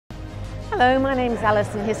Hello, my name is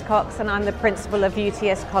Alison Hiscox and I'm the principal of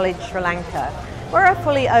UTS College Sri Lanka. We're a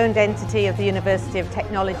fully owned entity of the University of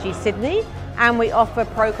Technology, Sydney, and we offer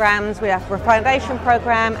programs. We offer a foundation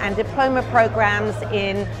program and diploma programs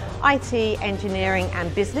in IT, engineering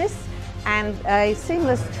and business, and a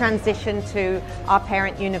seamless transition to our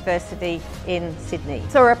parent university in Sydney.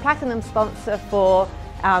 So we're a platinum sponsor for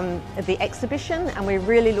the exhibition, and we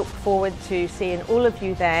really look forward to seeing all of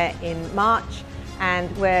you there in March,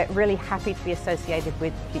 and we're really happy to be associated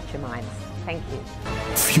with Future Minds. Thank you.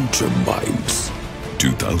 Future Minds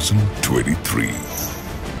 2023.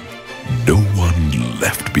 No one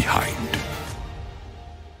left behind.